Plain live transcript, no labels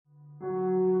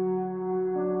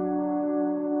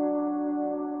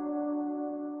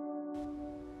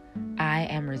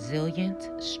am resilient,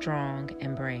 strong,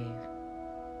 and brave.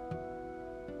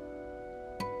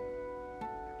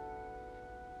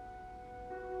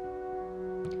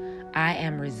 I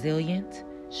am resilient,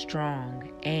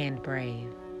 strong, and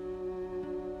brave.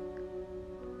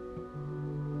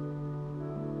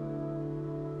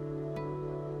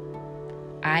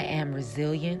 I am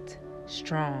resilient,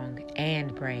 strong,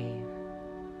 and brave.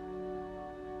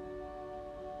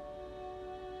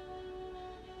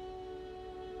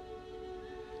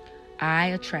 I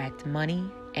attract money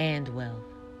and wealth.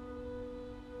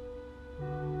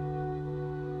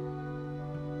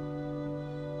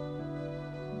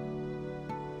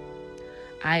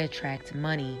 I attract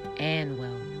money and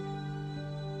wealth.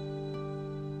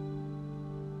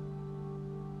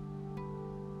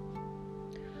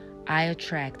 I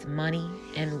attract money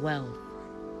and wealth.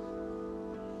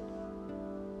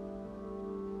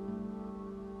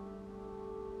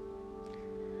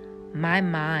 My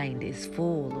mind is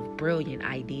full of brilliant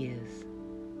ideas.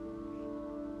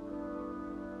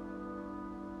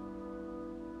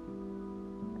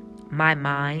 My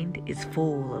mind is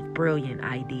full of brilliant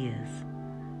ideas.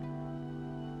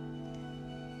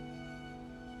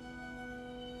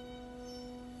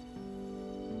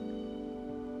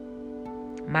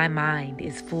 My mind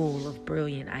is full of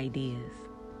brilliant ideas.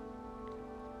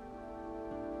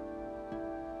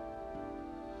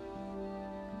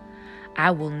 I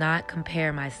will not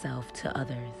compare myself to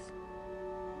others.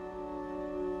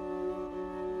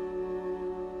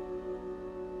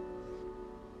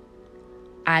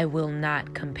 I will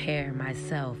not compare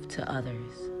myself to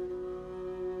others.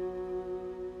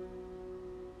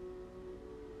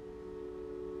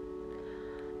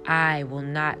 I will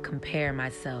not compare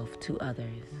myself to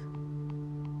others.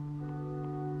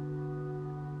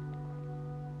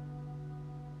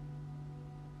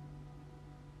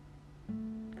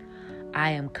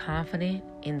 I am confident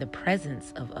in the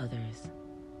presence of others.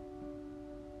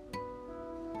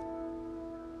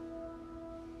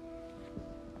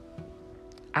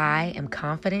 I am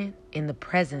confident in the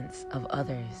presence of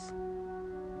others.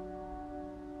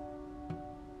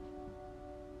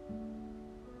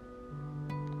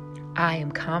 I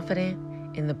am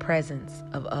confident in the presence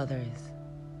of others.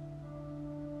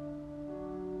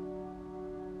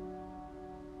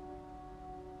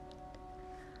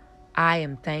 I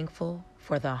am thankful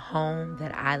for the home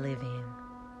that I live in.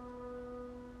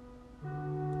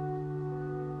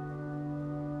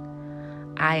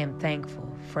 I am thankful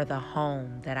for the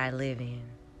home that I live in.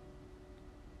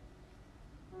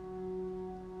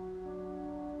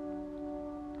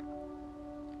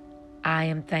 I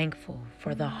am thankful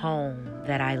for the home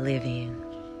that I live in.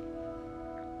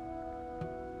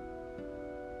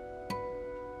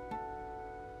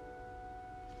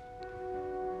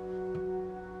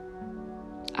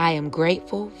 I am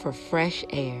grateful for fresh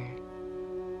air.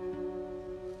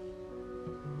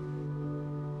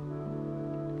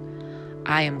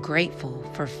 I am grateful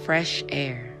for fresh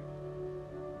air.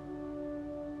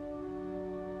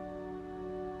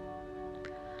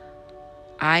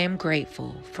 I am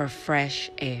grateful for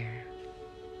fresh air.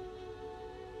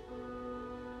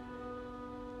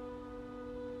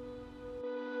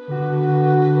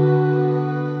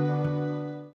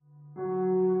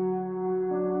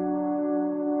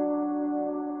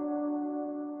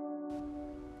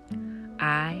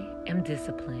 I am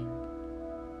disciplined.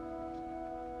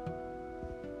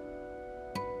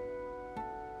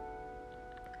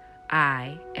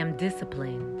 I am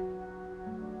disciplined.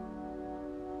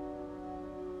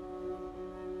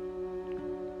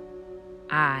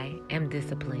 I am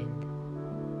disciplined.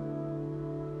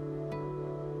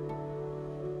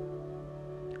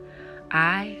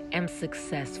 I am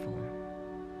successful.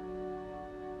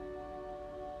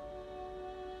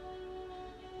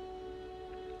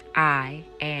 I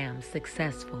am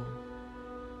successful.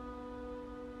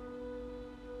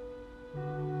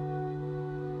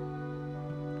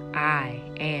 I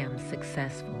am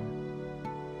successful.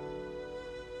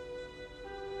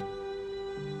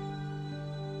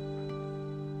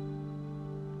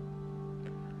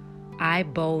 I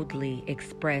boldly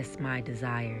express my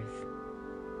desires.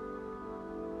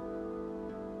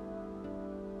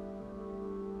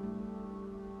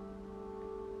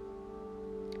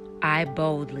 I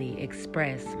boldly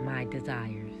express my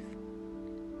desires.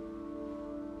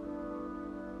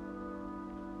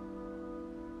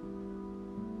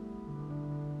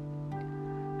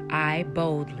 I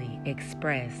boldly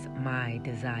express my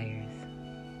desires.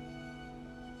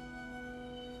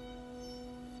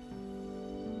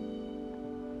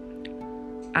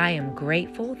 I am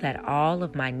grateful that all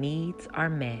of my needs are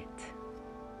met.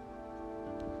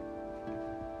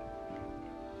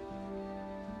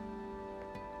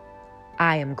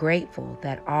 I am grateful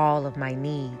that all of my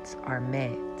needs are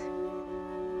met.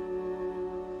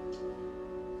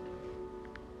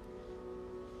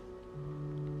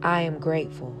 I am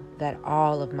grateful that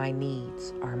all of my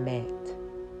needs are met.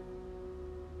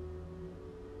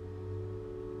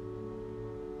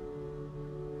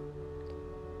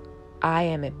 I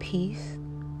am at peace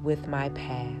with my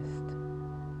past.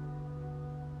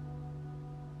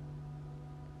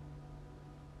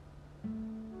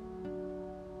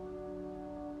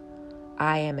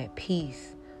 I am at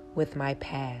peace with my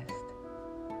past.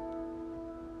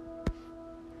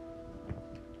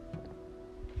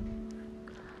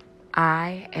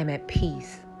 I am at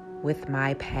peace with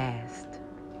my past.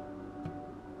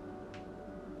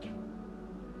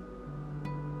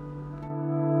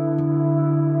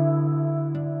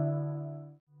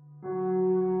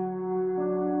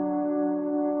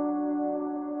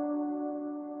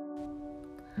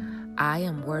 I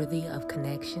am worthy of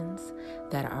connections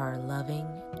that are loving,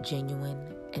 genuine,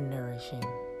 and nourishing.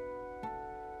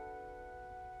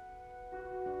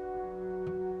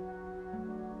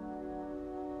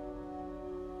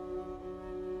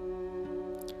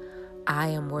 I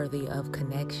am worthy of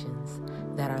connections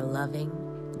that are loving,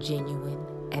 genuine,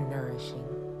 and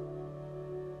nourishing.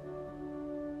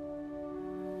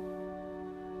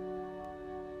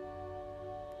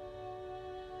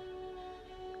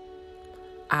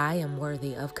 I am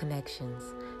worthy of connections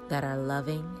that are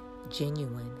loving,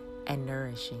 genuine, and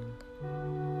nourishing.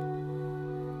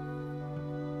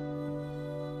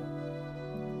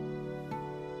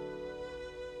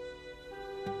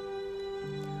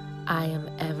 I am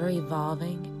ever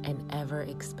evolving and ever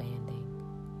expanding.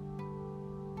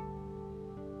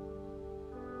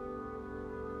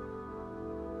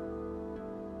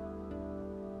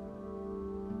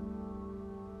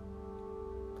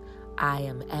 I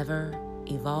am ever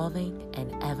evolving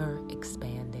and ever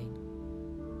expanding.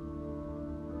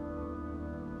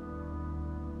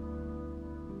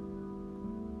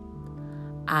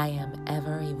 I am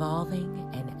ever evolving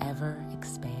and ever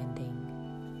expanding.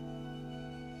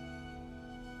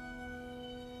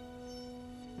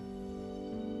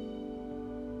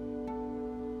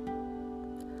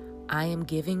 I am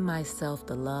giving myself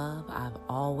the love I've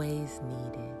always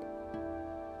needed.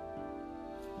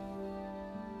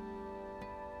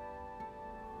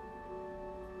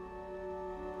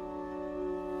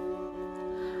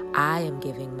 I am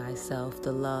giving myself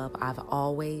the love I've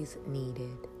always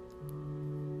needed.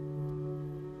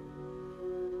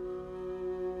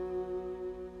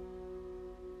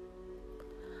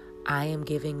 I am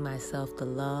giving myself the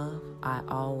love I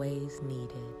always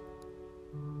needed.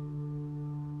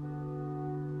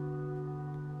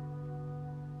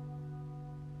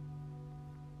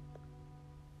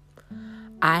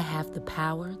 I have the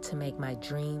power to make my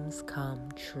dreams come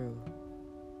true.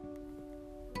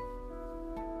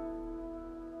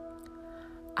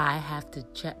 I have the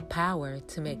power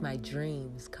to make my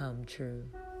dreams come true.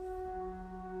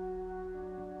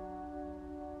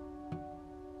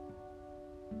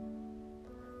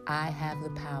 I have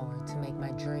the power to make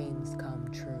my dreams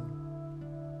come true.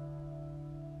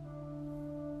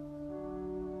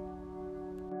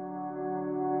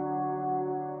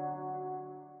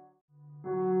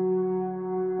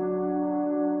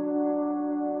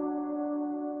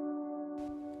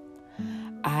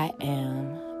 I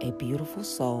am a beautiful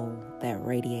soul that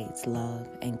radiates love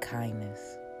and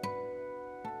kindness.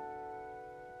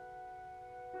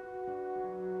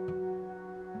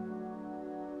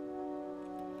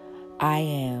 I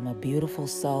am a beautiful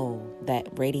soul that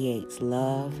radiates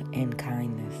love and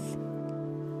kindness.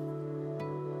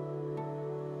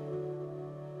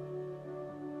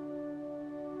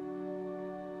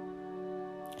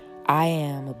 I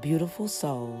am a beautiful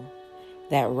soul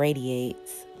that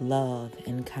radiates love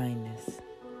and kindness.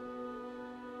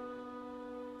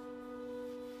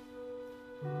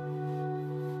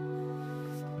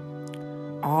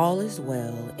 All is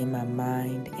well in my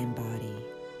mind and body.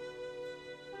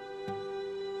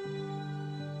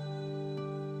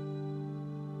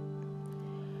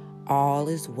 All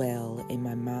is well in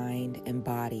my mind and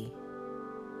body.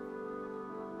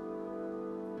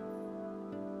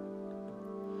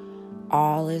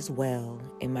 All is well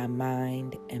in my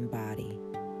mind and body.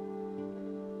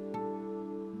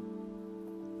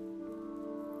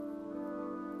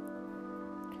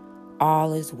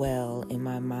 All is well in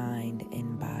my mind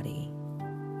and body.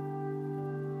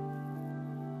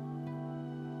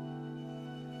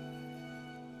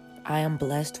 I am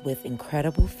blessed with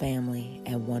incredible family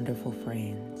and wonderful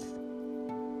friends.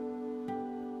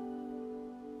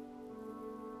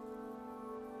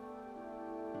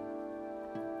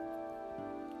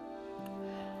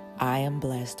 I am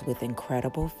blessed with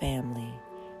incredible family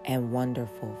and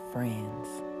wonderful friends.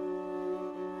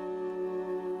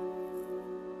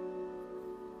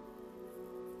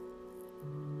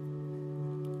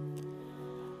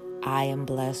 I am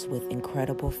blessed with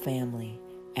incredible family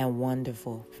and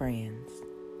wonderful friends.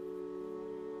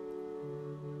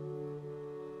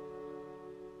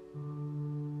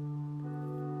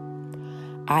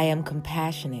 I am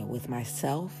compassionate with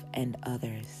myself and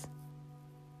others.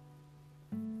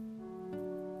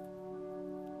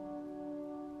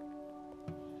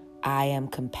 I am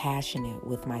compassionate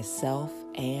with myself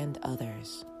and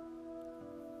others.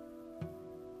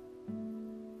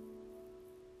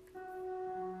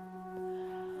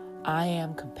 I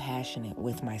am compassionate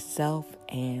with myself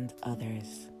and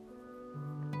others.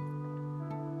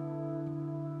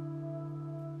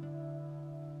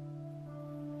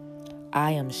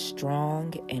 I am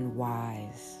strong and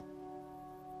wise.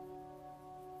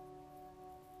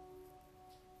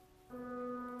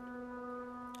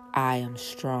 I am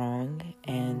strong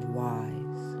and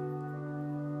wise.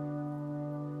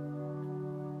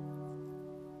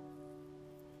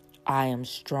 I am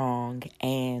strong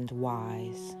and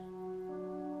wise.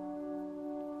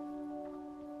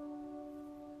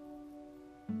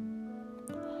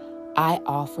 I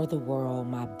offer the world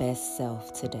my best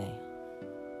self today.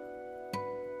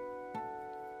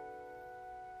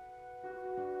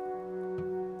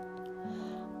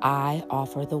 I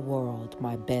offer the world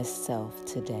my best self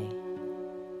today.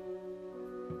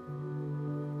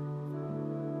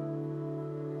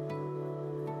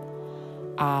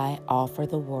 I offer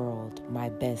the world my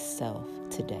best self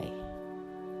today.